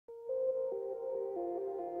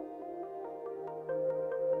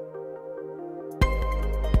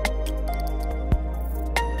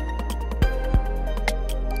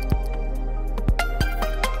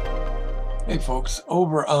folks,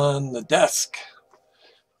 over on the desk,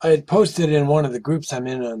 I had posted in one of the groups I'm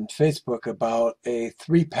in on Facebook about a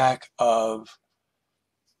 3-pack of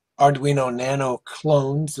Arduino Nano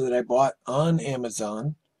clones that I bought on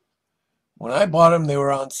Amazon. When I bought them, they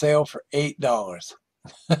were on sale for $8.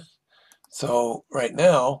 So right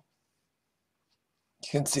now, you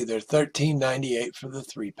can see they're $13.98 for the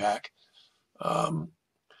 3-pack.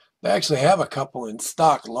 They actually have a couple in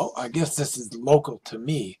stock. I guess this is local to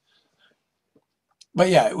me. But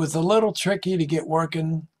yeah, it was a little tricky to get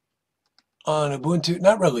working on Ubuntu.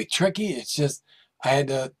 Not really tricky, it's just I had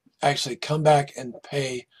to actually come back and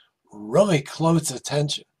pay really close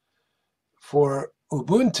attention. For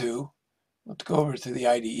Ubuntu, let's go over to the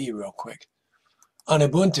IDE real quick. On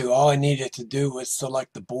Ubuntu, all I needed to do was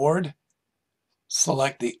select the board,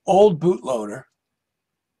 select the old bootloader,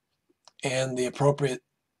 and the appropriate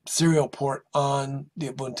serial port on the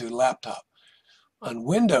Ubuntu laptop. On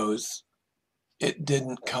Windows, it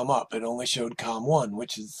didn't come up. It only showed COM1,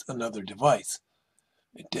 which is another device.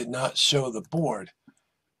 It did not show the board.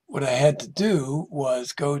 What I had to do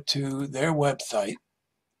was go to their website,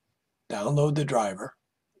 download the driver.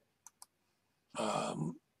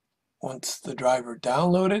 Once the driver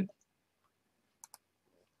downloaded,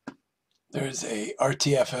 there's a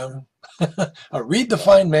RTFM, a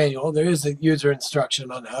read-the-fine manual. There is a user instruction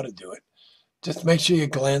on how to do it. Just make sure you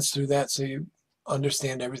glance through that so you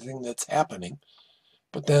understand everything that's happening.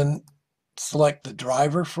 But then select the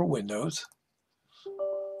driver for Windows.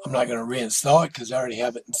 I'm not going to reinstall it because I already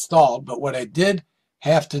have it installed. But what I did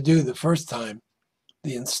have to do the first time,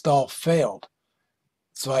 the install failed.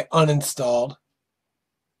 So I uninstalled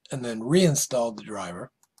and then reinstalled the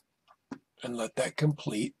driver and let that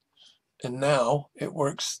complete. And now it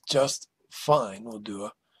works just fine. We'll do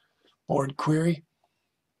a board query.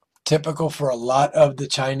 Typical for a lot of the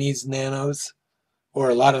Chinese Nanos or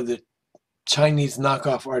a lot of the Chinese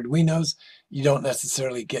knockoff Arduinos, you don't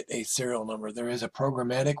necessarily get a serial number. There is a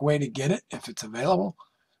programmatic way to get it if it's available,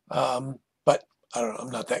 but I don't know, I'm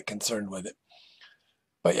not that concerned with it.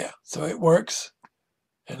 But yeah, so it works.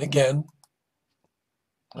 And again,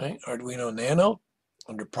 right, Arduino Nano,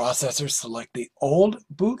 under processors, select the old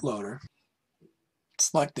bootloader,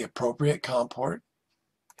 select the appropriate COM port,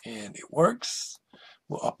 and it works.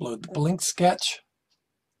 We'll upload the blink sketch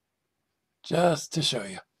just to show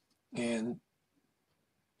you. And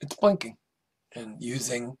it's blinking and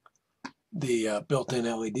using the built-in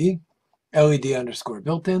LED underscore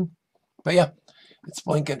built-in. But yeah, it's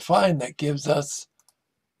blinking fine. That gives us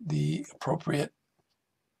the appropriate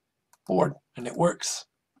board and it works,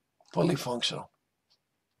 fully functional.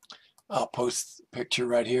 I'll post a picture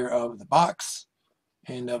right here of the box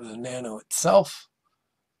and of the Nano itself.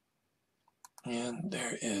 And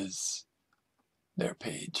there is their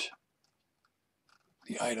page.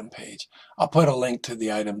 The item page. I'll put a link to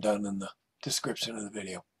the item down in the description of the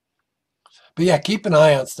video. But yeah, keep an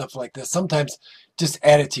eye on stuff like this. Sometimes just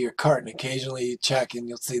add it to your cart and occasionally you check and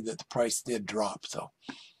you'll see that the price did drop. So,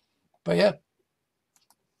 but yeah,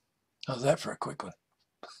 how's that for a quick one?